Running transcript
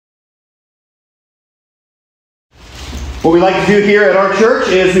What we like to do here at our church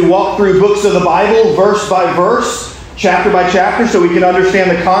is we walk through books of the Bible, verse by verse, chapter by chapter, so we can understand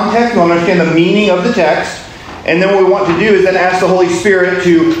the context, we understand the meaning of the text. And then what we want to do is then ask the Holy Spirit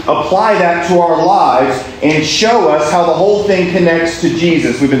to apply that to our lives and show us how the whole thing connects to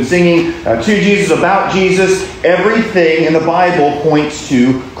Jesus. We've been singing to Jesus, about Jesus. Everything in the Bible points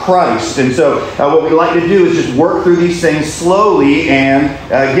to Christ. And so what we like to do is just work through these things slowly and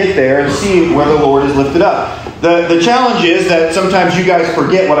get there and see where the Lord is lifted up. The challenge is that sometimes you guys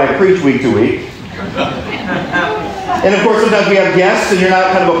forget what I preach week to week. And of course, sometimes we have guests, and you're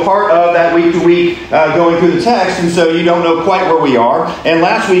not kind of a part of that week to week going through the text, and so you don't know quite where we are. And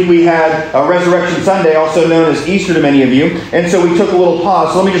last week we had Resurrection Sunday, also known as Easter to many of you, and so we took a little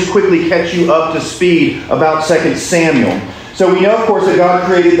pause. So let me just quickly catch you up to speed about 2 Samuel. So we know, of course, that God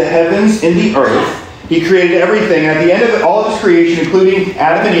created the heavens and the earth. He created everything. And at the end of all of His creation, including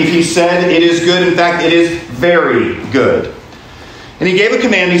Adam and Eve, He said it is good. In fact, it is very good. And He gave a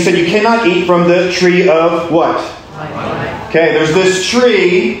command. He said, you cannot eat from the tree of what? Okay, there's this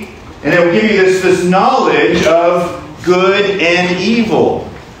tree, and it will give you this knowledge of good and evil.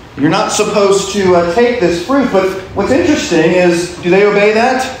 You're not supposed to take this fruit, but what's interesting is, do they obey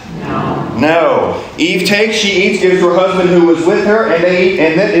that? No. Eve takes, she eats, gives to her husband who was with her, and they eat,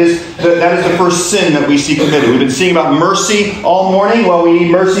 and that is the first sin that we see committed. We've been seeing about mercy all morning. Well, we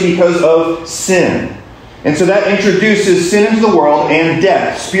need mercy because of sin. And so that introduces sin into the world and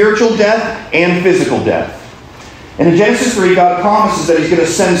death, spiritual death and physical death. And in Genesis 3, God promises that He's going to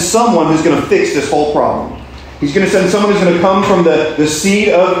send someone who's going to fix this whole problem. He's going to send someone who's going to come from the seed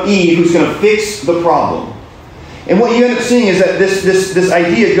of Eve who's going to fix the problem. And what you end up seeing is that this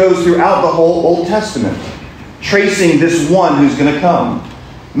idea goes throughout the whole Old Testament, tracing this one who's going to come.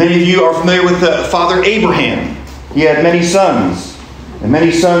 Many of you are familiar with Father Abraham. He had many sons. And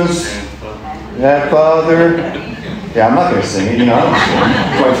many sons had father. Yeah, I'm not going to sing it,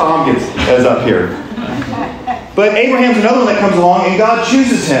 That's why Tom is up here. But Abraham's another one that comes along, and God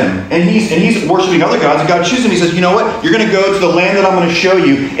chooses him. And he's worshiping other gods, and God chooses him. He says, you know what? You're going to go to the land that I'm going to show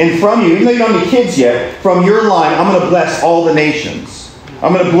you. And from you, even though you don't have any kids yet, from your line, I'm going to bless all the nations.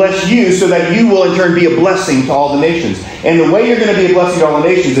 I'm going to bless you so that you will in turn be a blessing to all the nations. And the way you're going to be a blessing to all the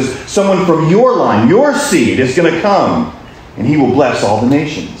nations is someone from your line, your seed, is going to come, and he will bless all the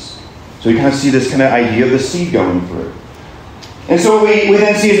nations. So you kind of see this kind of idea of the seed going through. And so what we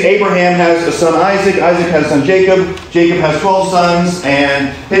then see is Abraham has a son Isaac. Isaac has a son Jacob. Jacob has 12 sons,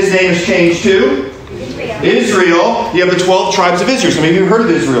 and his name is changed to Israel. You have the 12 tribes of Israel. So maybe you've heard of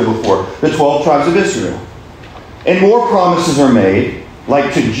Israel before. The 12 tribes of Israel. And more promises are made,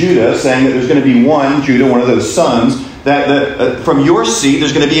 like to Judah, saying that there's going to be one, Judah, one of those sons, that from your seed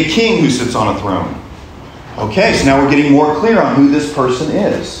there's going to be a king who sits on a throne. Okay, so now we're getting more clear on who this person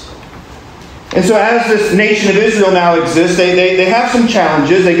is. And so as this nation of Israel now exists, they have some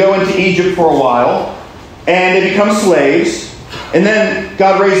challenges. They go into Egypt for a while, and they become slaves. And then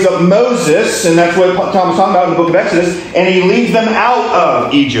God raises up Moses, and that's what Tom was talking about in the book of Exodus, and He leads them out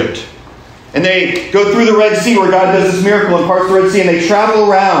of Egypt. And they go through the Red Sea, where God does this miracle in parts of the Red Sea, and they travel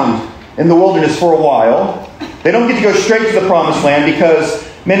around in the wilderness for a while. They don't get to go straight to the Promised Land because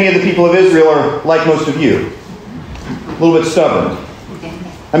many of the people of Israel are like most of you, a little bit stubborn.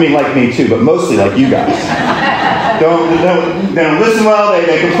 I mean, like me too, but mostly like you guys. They don't listen well.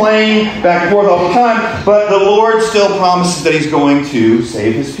 They complain back and forth all the time. But the Lord still promises that He's going to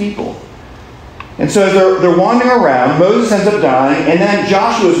save His people. And so as they're wandering around, Moses ends up dying, and then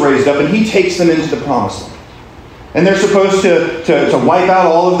Joshua is raised up, and he takes them into the Promised Land. And they're supposed to wipe out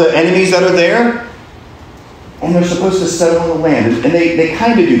all of the enemies that are there, and they're supposed to settle in the land. And they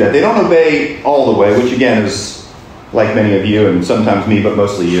kind of do that. They don't obey all the way, which again is like many of you, and sometimes me, but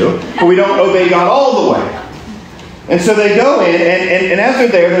mostly you. But we don't obey God all the way. And so they go in, and as they're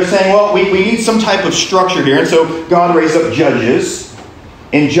there, they're saying, well, we need some type of structure here. And so God raised up judges,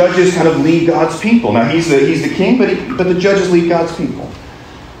 and judges kind of lead God's people. Now, He's the king, but the judges lead God's people.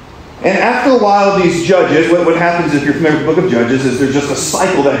 And after a while, these judges, what happens if you're familiar with the book of Judges, is there's just a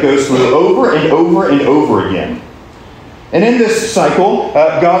cycle that goes through over and over and over again. And in this cycle,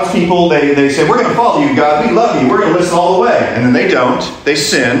 God's people, they say, we're going to follow you, God. We love you. We're going to listen all the way. And then they don't. They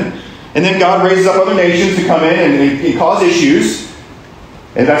sin. And then God raises up other nations to come in and cause issues.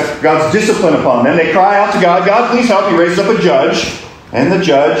 And that's God's discipline upon them. They cry out to God, God, please help. He raises up a judge. And the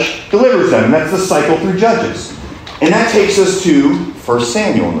judge delivers them. And that's the cycle through Judges. And that takes us to 1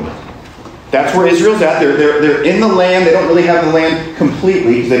 Samuel. That's where Israel's at. They're in the land. They don't really have the land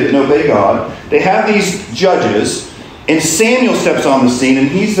completely because they didn't obey God. They have these judges. And Samuel steps on the scene, and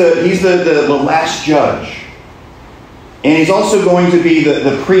he's the last judge. And he's also going to be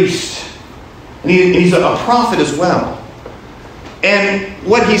the priest. And he's a prophet as well. And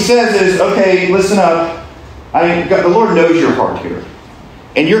what he says is, okay, listen up. The Lord knows your heart here.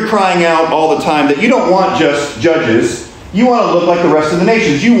 And you're crying out all the time that you don't want just judges. You want to look like the rest of the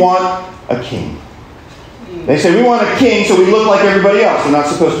nations. You want a king. They say, we want a king so we look like everybody else. They're not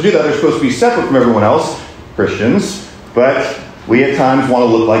supposed to do that. They're supposed to be separate from everyone else, Christians. But we at times want to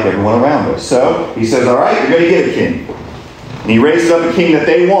look like everyone around us. So he says, all right, you're going to get a king. And he raises up a king that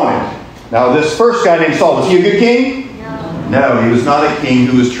they wanted. Now, this first guy named Saul, was he a good king? No, he was not a king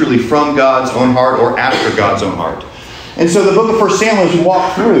who was truly from God's own heart or after God's own heart. And so the book of 1 Samuel, as we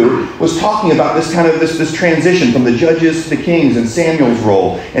walk through, was talking about this kind of this transition from the judges to the kings and Samuel's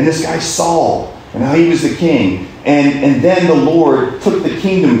role. And this guy Saul, and how he was the king. And then the Lord took the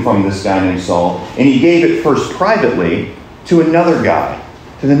kingdom from this guy named Saul, and he gave it first privately to another guy,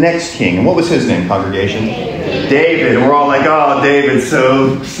 to the next king. And what was his name, congregation? David. And we're all like, oh, David's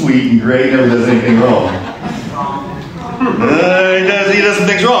so sweet and great, never does anything wrong. He does some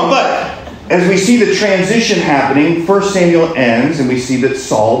things wrong. But as we see the transition happening, 1 Samuel ends, and we see that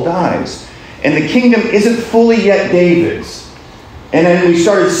Saul dies. And the kingdom isn't fully yet David's. And then we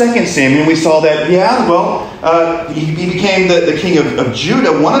started 2 Samuel, and we saw that, he became the king of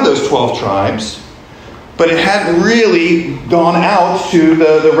Judah, one of those 12 tribes. But it hadn't really gone out to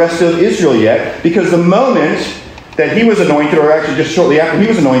the rest of Israel yet, because the moment that he was anointed, or actually just shortly after he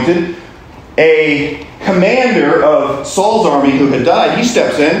was anointed, a commander of Saul's army who had died, he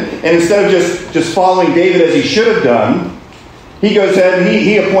steps in, and instead of just following David as he should have done, he goes ahead and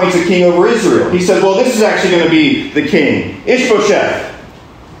he appoints a king over Israel. He says, well, this is actually going to be the king. Ishbosheth.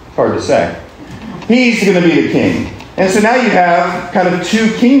 Hard to say. He's going to be the king. And so now you have kind of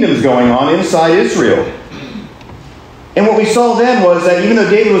two kingdoms going on inside Israel. And what we saw then was that even though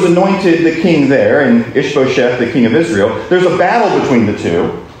David was anointed the king there, and Ishbosheth the king of Israel, there's a battle between the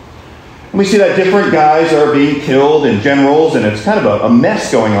two. And we see that different guys are being killed and generals, and it's kind of a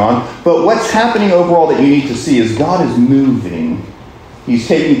mess going on. But what's happening overall that you need to see is God is moving. He's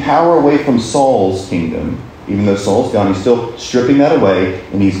taking power away from Saul's kingdom. Even though Saul's gone, he's still stripping that away,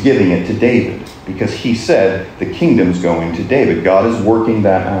 and he's giving it to David. Because he said the kingdom's going to David. God is working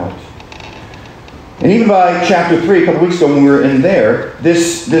that out. And even by chapter 3, a couple weeks ago when we were in there,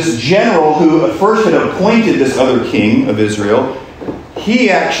 this general who at first had appointed this other king of Israel, he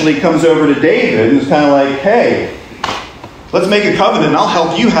actually comes over to David and is kind of like, hey, let's make a covenant and I'll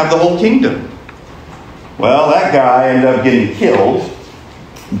help you have the whole kingdom. Well, that guy ended up getting killed.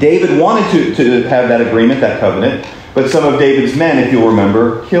 David wanted to have that agreement, that covenant, but some of David's men, if you'll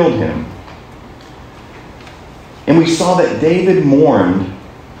remember, killed him. And we saw that David mourned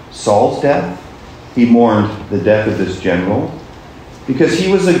Saul's death. He mourned the death of this general because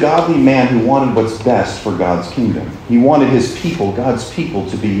he was a godly man who wanted what's best for God's kingdom. He wanted his people, God's people,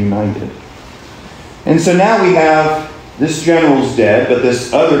 to be united. And so now we have this general's dead, but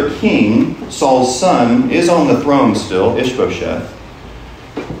this other king, Saul's son, is on the throne still, Ishbosheth.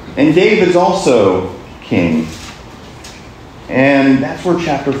 And David's also king. And that's where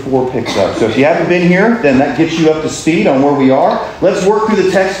chapter 4 picks up. So if you haven't been here, then that gets you up to speed on where we are. Let's work through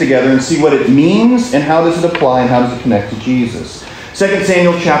the text together and see what it means and how does it apply and how does it connect to Jesus. 2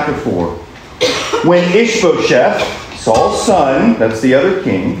 Samuel chapter 4. When Ishbosheth, Saul's son, that's the other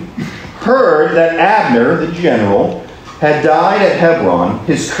king, heard that Abner, the general, had died at Hebron,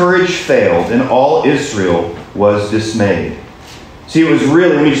 his courage failed and all Israel was dismayed. See, it was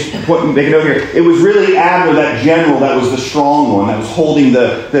really, let me just make a note here. It was really Abner, that general, that was the strong one, that was holding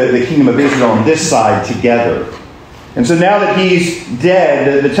the kingdom of Israel on this side together. And so now that he's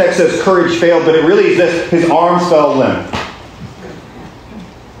dead, the text says courage failed, but it really is this, his arms fell limp.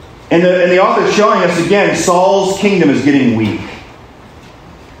 And the author is showing us again, Saul's kingdom is getting weak.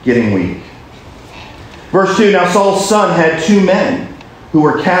 Getting weak. Verse 2, now Saul's son had two men who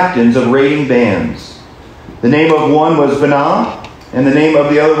were captains of raiding bands. The name of one was Benah, and the name of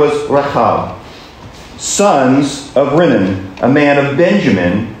the other was Rechab, sons of Rimmon, a man of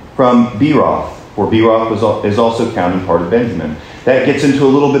Benjamin from Beeroth. For Beeroth is also counted part of Benjamin. That gets into a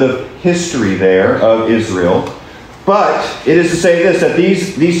little bit of history there of Israel. But it is to say this, that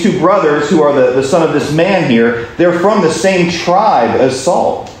these two brothers who are the son of this man here, they're from the same tribe as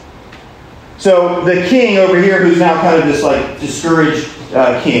Saul. So the king over here, who's now kind of this like discouraged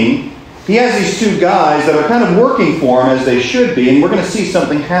king, he has these two guys that are kind of working for him as they should be, and we're going to see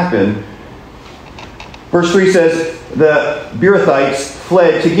something happen. Verse 3 says, the Beerothites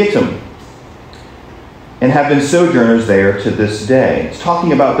fled to Gittim and have been sojourners there to this day. It's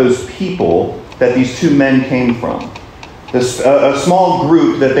talking about those people that these two men came from. A small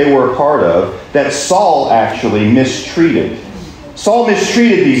group that they were a part of that Saul actually mistreated. Saul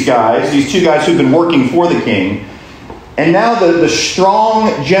mistreated these guys, these two guys who've been working for the king. And now the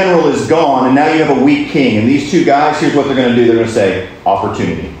strong general is gone, and now you have a weak king. And these two guys, here's what they're going to do. They're going to say,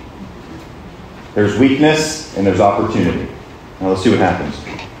 opportunity. There's weakness and there's opportunity. Now let's see what happens.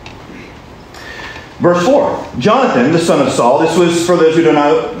 Verse 4. Jonathan, the son of Saul, this was, for those who don't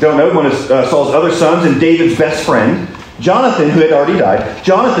know, one of Saul's other sons and David's best friend. Jonathan, who had already died,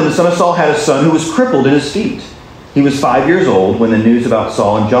 Jonathan, the son of Saul, had a son who was crippled in his feet. He was 5 years old when the news about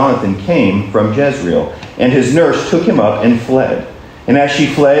Saul and Jonathan came from Jezreel. And his nurse took him up and fled. And as she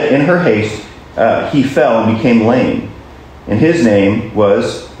fled in her haste, he fell and became lame. And his name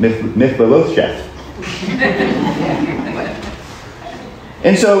was Mephibosheth.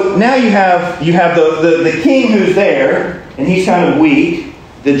 And so now you have the king who's there, and he's kind of weak.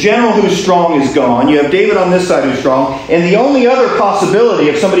 The general who's strong is gone. You have David on this side who's strong. And the only other possibility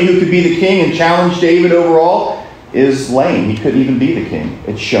of somebody who could be the king and challenge David overall is lame. He couldn't even be the king.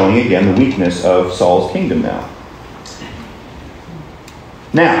 It's showing again the weakness of Saul's kingdom now.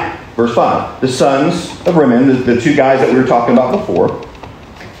 Now, verse 5. The sons of Rimmon, the two guys that we were talking about before,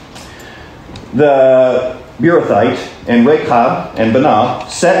 the Beerothite and Rechab and Baanah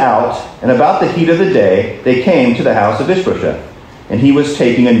set out, and about the heat of the day they came to the house of Ishbosheth, and he was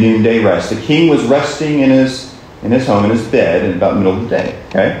taking a noonday rest. The king was resting in his home, in his bed, in about the middle of the day.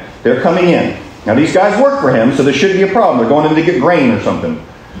 Okay, they're coming in. Now these guys work for him, so there shouldn't be a problem. They're going in to get grain or something.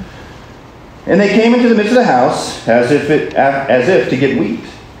 And they came into the midst of the house as if to get wheat,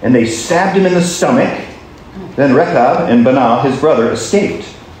 and they stabbed him in the stomach. Then Rechab and Baanah, his brother, escaped.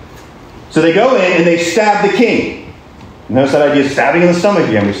 So they go in and they stab the king. Notice that idea of stabbing in the stomach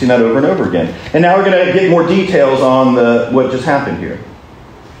again. We've seen that over and over again. And now we're going to get more details on what just happened here.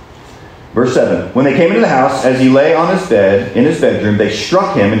 Verse 7. When they came into the house, as he lay on his bed, in his bedroom, they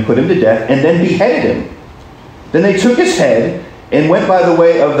struck him and put him to death and then beheaded him. Then they took his head and went by the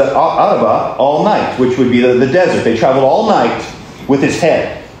way of the Arabah all night, which would be the desert. They traveled all night with his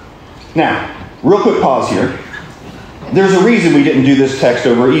head. Now, real quick pause here. There's a reason we didn't do this text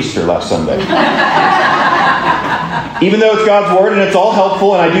over Easter last Sunday. Even though it's God's Word and it's all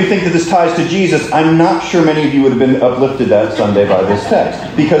helpful, and I do think that this ties to Jesus, I'm not sure many of you would have been uplifted that Sunday by this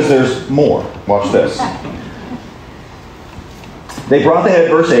text, because there's more. Watch this. They brought the head,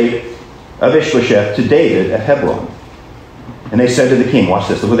 verse 8, of Ishbosheth to David at Hebron. And they said to the king, watch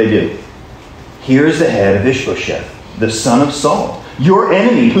this, look what they do. Here is the head of Ishbosheth, the son of Saul, your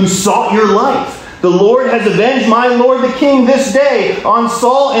enemy who sought your life. The Lord has avenged my lord the king this day on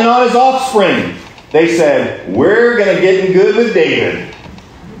Saul and on his offspring. They said, we're going to get in good with David.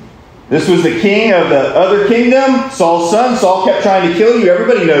 This was the king of the other kingdom, Saul's son. Saul kept trying to kill you.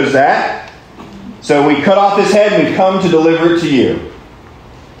 Everybody knows that. So we cut off his head and we've come to deliver it to you.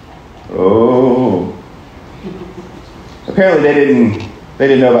 Oh. Apparently they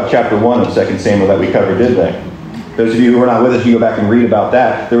didn't know about chapter 1 of 2 Samuel that we covered, did they? Those of you who were not with us, you go back and read about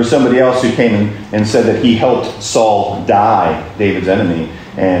that. There was somebody else who came and said that he helped Saul die, David's enemy.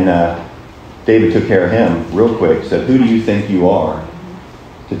 And David took care of him real quick. Said, who do you think you are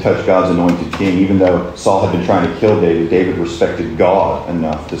to touch God's anointed king? Even though Saul had been trying to kill David, David respected God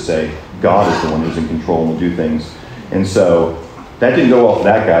enough to say, God is the one who's in control and will do things. And so that didn't go well for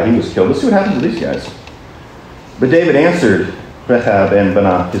that guy. He was killed. Let's see what happens to these guys. But David answered Rechab and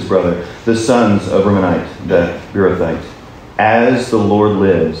Baanah, his brother, the sons of Rimmon, the Beerothite, as the Lord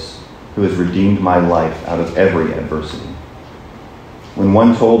lives, who has redeemed my life out of every adversity. When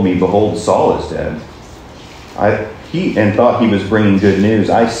one told me, behold, Saul is dead, and thought he was bringing good news,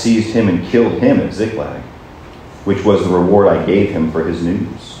 I seized him and killed him at Ziklag, which was the reward I gave him for his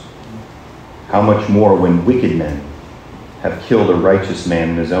news. How much more when wicked men have killed a righteous man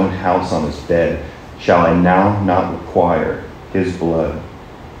in his own house on his bed, shall I now not require his blood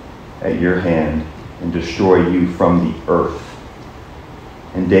at your hand and destroy you from the earth?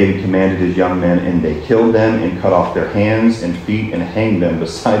 And David commanded his young men, and they killed them and cut off their hands and feet and hanged them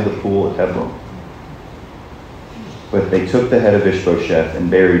beside the pool at Hebron. But they took the head of Ishbosheth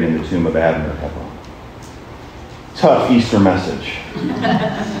and buried in the tomb of Abner at Hebron. Tough Easter message.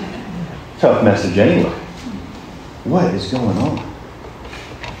 Tough message anyway. What is going on?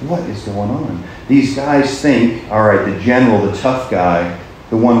 What is going on? These guys think, all right, the general, the tough guy,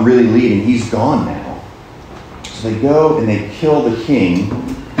 the one really leading, he's gone now. So they go and they kill the king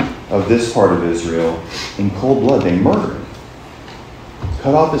of this part of Israel in cold blood. They murder him.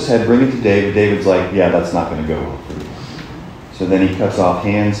 Cut off his head, bring it to David. David's like, yeah, that's not going to go well for you. So then he cuts off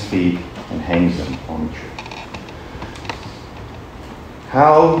hands, feet, and hangs them on the tree.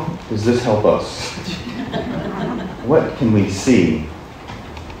 How does this help us? What can we see?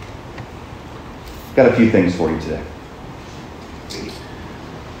 Got a few things for you today.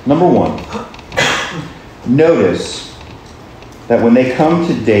 Number one, notice that when they come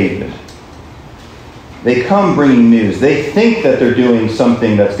to David, they come bringing news. They think that they're doing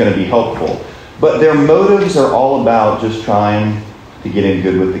something that's going to be helpful, but their motives are all about just trying to get in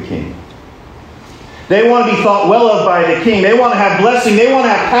good with the king. They want to be thought well of by the king. They want to have blessing. They want to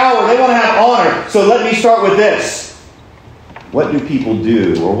have power. They want to have honor. So let me start with this. What do people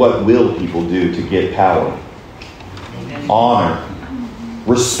do, or what will people do to get power? Honor.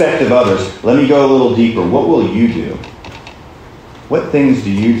 Respect of others. Let me go a little deeper. What will you do? What things do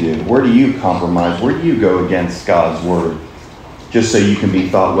you do? Where do you compromise? Where do you go against God's word? Just so you can be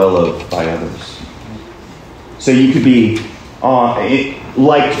thought well of by others. So you could be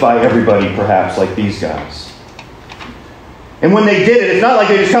liked by everybody, perhaps, like these guys. And when they did it, it's not like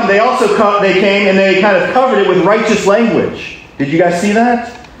they just come. They came and they kind of covered it with righteous language. Did you guys see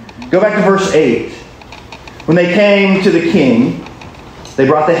that? Go back to verse 8. When they came to the king, they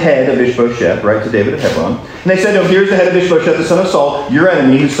brought the head of Ishbosheth, right, to David at Hebron. And they said, "No, here's the head of Ishbosheth, the son of Saul, your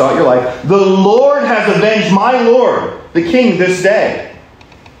enemy who sought your life. The Lord has avenged my Lord, the king, this day."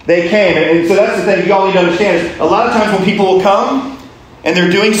 They came. And so that's the thing you all need to understand is a lot of times when people will come and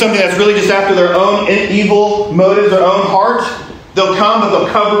they're doing something that's really just after their own evil motives, their own heart, they'll come, but they'll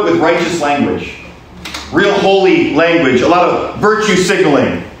cover it with righteous language. Real holy language. A lot of virtue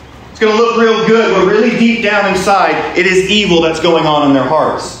signaling. It's going to look real good, but really deep down inside, it is evil that's going on in their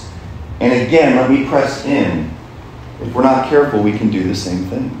hearts. And again, let me press in. If we're not careful, we can do the same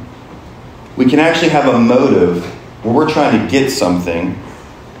thing. We can actually have a motive where we're trying to get something.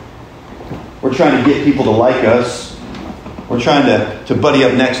 We're trying to get people to like us. We're trying to buddy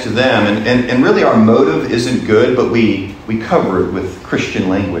up next to them. And really our motive isn't good, but we cover it with Christian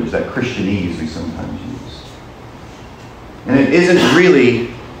language, that Christianese we sometimes use. And it isn't really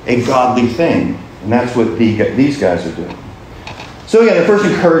a godly thing. And that's what these guys are doing. So again, the first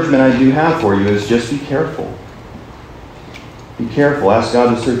encouragement I do have for you is just be careful. Be careful. Ask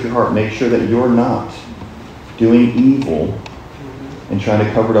God to search your heart. Make sure that you're not doing evil and trying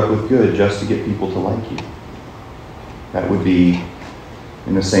to cover it up with good just to get people to like you. That would be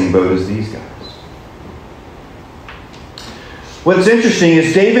in the same boat as these guys. What's interesting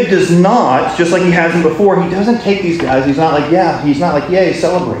is David does not, just like he hasn't before, he doesn't take these guys. He's not like, yay,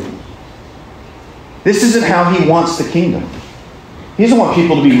 celebrating. This isn't how he wants the kingdom. He doesn't want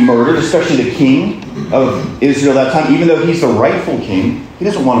people to be murdered, especially the king of Israel at that time. Even though he's the rightful king, he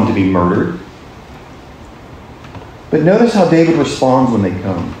doesn't want him to be murdered. But notice how David responds when they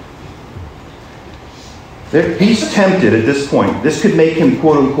come. He's tempted at this point. This could make him,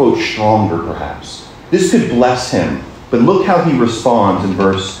 quote unquote, stronger perhaps. This could bless him. But look how he responds in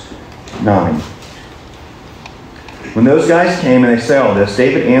verse 9. When those guys came and they say all this,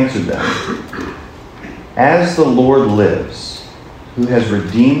 David answered them, "As the Lord lives, who has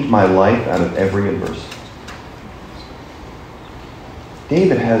redeemed my life out of every adversity."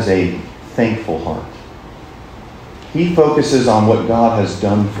 David has a thankful heart. He focuses on what God has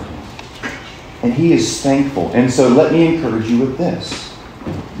done for him. And he is thankful. And so let me encourage you with this.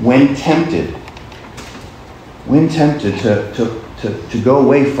 When tempted to go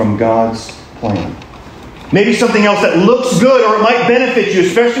away from God's plan. Maybe something else that looks good or it might benefit you,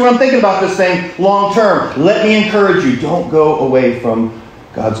 especially when I'm thinking about this thing long term. Let me encourage you, don't go away from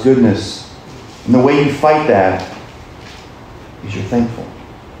God's goodness. And the way you fight that is you're thankful.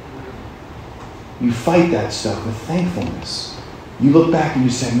 You fight that stuff with thankfulness. You look back and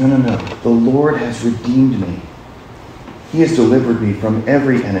you say, no. The Lord has redeemed me. He has delivered me from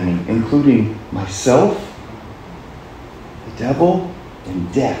every enemy, including myself, the devil,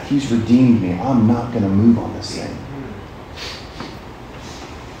 and death. He's redeemed me. I'm not going to move on this thing.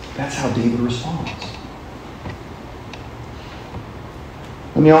 That's how David responds.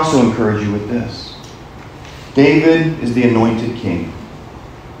 Let me also encourage you with this. David is the anointed king.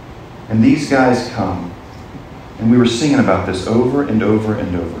 And these guys come. And we were singing about this over and over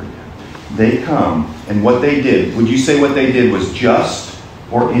and over again. They come, and what they did, would you say what they did was just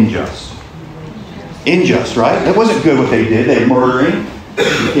or unjust? Unjust, right? That wasn't good what they did. They were murdering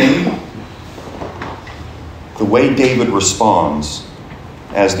the king. The way David responds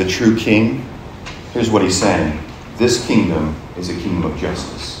as the true king, here's what he's saying. This kingdom is a kingdom of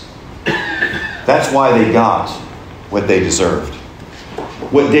justice. That's why they got what they deserved.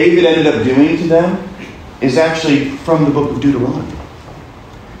 What David ended up doing to them is actually from the book of Deuteronomy.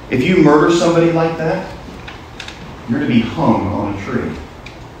 If you murder somebody like that, you're to be hung on a tree.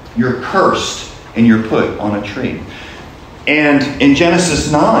 You're cursed and you're put on a tree. And in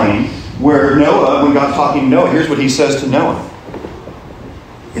Genesis 9, where Noah, when God's talking to Noah, here's what he says to Noah.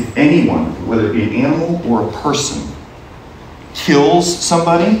 If anyone, whether it be an animal or a person, kills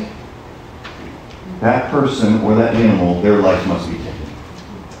somebody, that person or that animal, their life must be taken.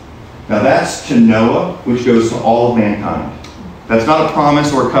 Now that's to Noah, which goes to all of mankind. That's not a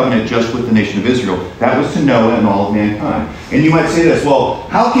promise or a covenant just with the nation of Israel. That was to Noah and all of mankind. And you might say this, well,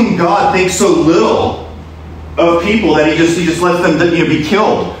 how can God think so little of people that he just lets them be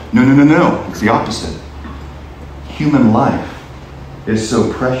killed? No. It's the opposite. Human life is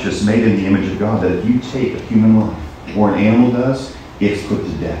so precious, made in the image of God, that if you take a human life, or an animal does, it's put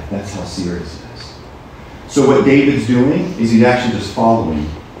to death. That's how serious it is. So what David's doing is he's actually just following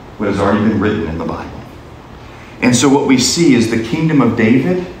what has already been written in the Bible. And so what we see is the kingdom of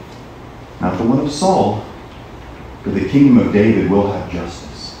David, not the one of Saul, but the kingdom of David will have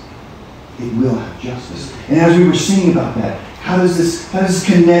justice. It will have justice. And as we were singing about that, how does this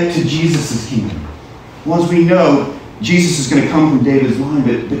connect to Jesus' kingdom? Well, as we know, Jesus is going to come from David's line,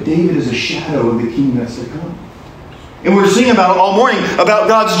 but David is a shadow of the kingdom that's to come. And we're singing about all morning about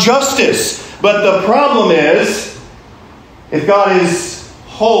God's justice. But the problem is, if God is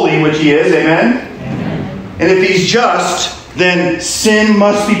holy, which he is, amen? And if he's just, then sin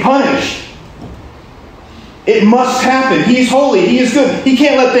must be punished. It must happen. He's holy. He is good. He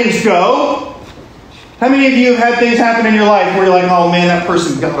can't let things go. How many of you have had things happen in your life where you're like, oh man, that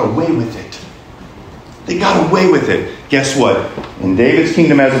person got away with it? They got away with it. Guess what? In David's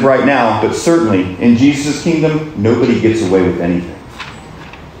kingdom as of right now, but certainly in Jesus' kingdom, nobody gets away with anything.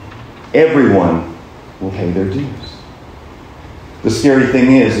 Everyone will pay their dues. The scary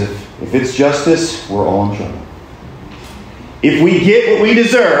thing is, if it's justice, we're all in trouble. If we get what we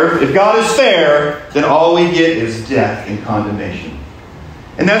deserve, if God is fair, then all we get is death and condemnation.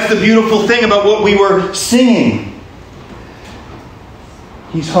 And that's the beautiful thing about what we were singing.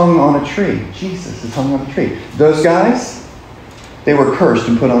 He's hung on a tree. Jesus is hung on a tree. Those guys, they were cursed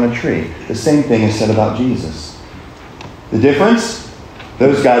and put on a tree. The same thing is said about Jesus. The difference?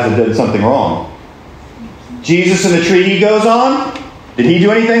 Those guys have done something wrong. Jesus and the tree he goes on, did he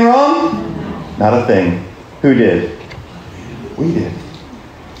do anything wrong? Not a thing. Who did? We did.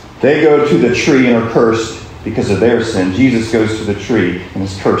 They go to the tree and are cursed because of their sin. Jesus goes to the tree and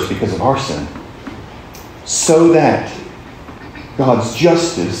is cursed because of our sin. So that God's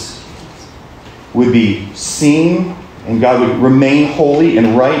justice would be seen and God would remain holy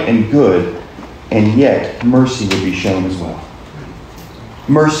and right and good, and yet mercy would be shown as well.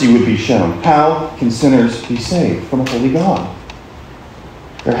 Mercy would be shown. How can sinners be saved from a holy God?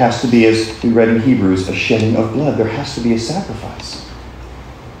 There has to be, as we read in Hebrews, a shedding of blood. There has to be a sacrifice.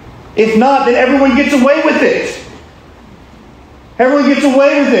 If not, then everyone gets away with it. Everyone gets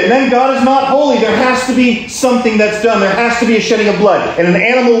away with it. And then God is not holy. There has to be something that's done. There has to be a shedding of blood. And an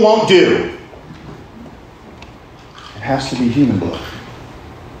animal won't do. It has to be human blood.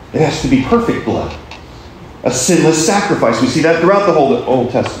 It has to be perfect blood. A sinless sacrifice. We see that throughout the whole Old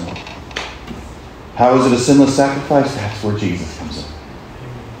Testament. How is it a sinless sacrifice? That's where Jesus comes in.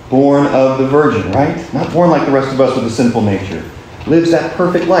 Born of the Virgin, right? Not born like the rest of us with a sinful nature. Lives that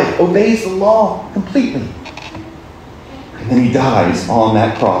perfect life. Obeys the law completely. And then he dies on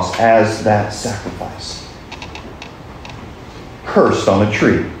that cross as that sacrifice. Cursed on a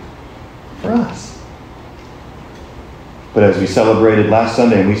tree for us. But as we celebrated last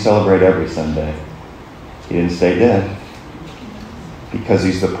Sunday, and we celebrate every Sunday, he didn't stay dead. Because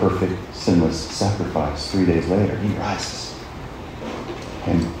he's the perfect, sinless sacrifice. 3 days later, he rises.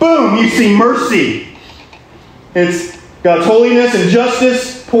 And boom, you see mercy. It's God's holiness and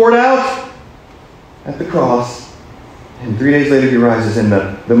justice poured out at the cross. And 3 days later he rises in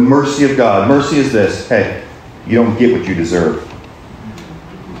the mercy of God. Mercy is this. Hey, you don't get what you deserve.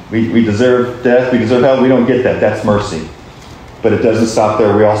 We deserve death. We deserve hell. We don't get that. That's mercy. But it doesn't stop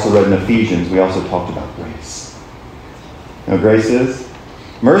there. We also read in Ephesians. We also talked about grace. You know what grace is?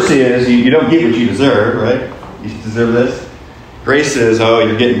 Mercy is you don't get what you deserve, right? You deserve this. Grace is,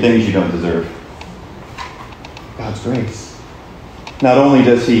 you're getting things you don't deserve. God's grace. Not only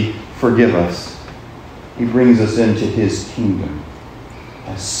does he forgive us, he brings us into his kingdom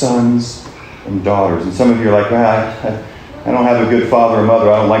as sons and daughters. And some of you are like, I don't have a good father or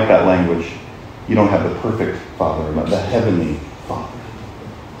mother. I don't like that language. You don't have the perfect father or mother, the heavenly Father.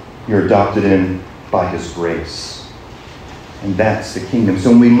 You're adopted in by his grace. And that's the kingdom.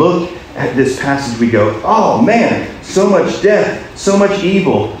 So when we look at this passage, we go, oh man, so much death, so much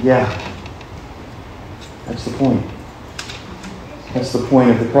evil. Yeah. That's the point. That's the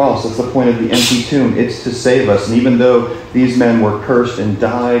point of the cross. That's the point of the empty tomb. It's to save us. And even though these men were cursed and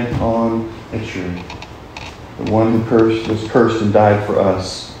died on a tree, the one who was cursed and died for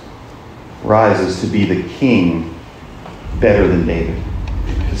us rises to be the king better than David,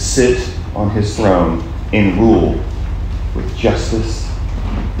 to sit on his throne and rule with justice,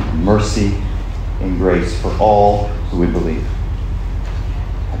 mercy, and grace for all who would believe.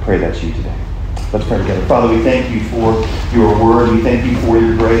 I pray that's you today. Let's pray together. Father, we thank you for your word. We thank you for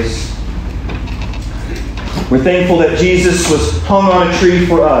your grace. We're thankful that Jesus was hung on a tree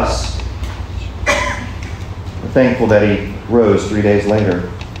for us. We're thankful that he rose 3 days later.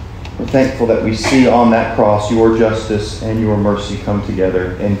 We're thankful that we see on that cross your justice and your mercy come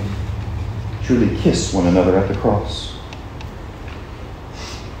together and truly kiss one another at the cross.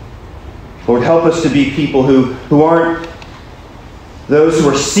 Lord, help us to be people who aren't those who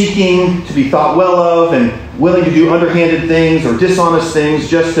are seeking to be thought well of and willing to do underhanded things or dishonest things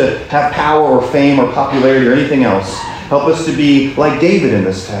just to have power or fame or popularity or anything else. Help us to be like David in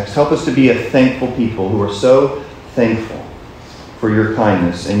this text. Help us to be a thankful people who are so thankful for your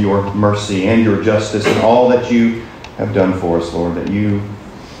kindness and your mercy and your justice and all that you have done for us, Lord, that you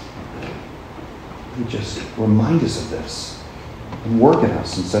just remind us of this and work in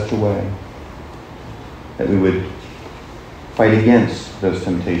us in such a way that we would fight against those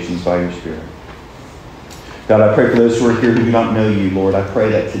temptations by your Spirit. God, I pray for those who are here who do not know you, Lord. I pray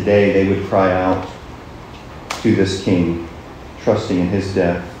that today they would cry out to this King, trusting in his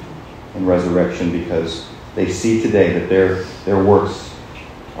death and resurrection, because they see today that their works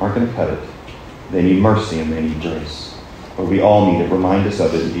aren't going to cut it. They need mercy and they need grace. But we all need it. Remind us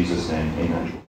of it in Jesus' name. Amen.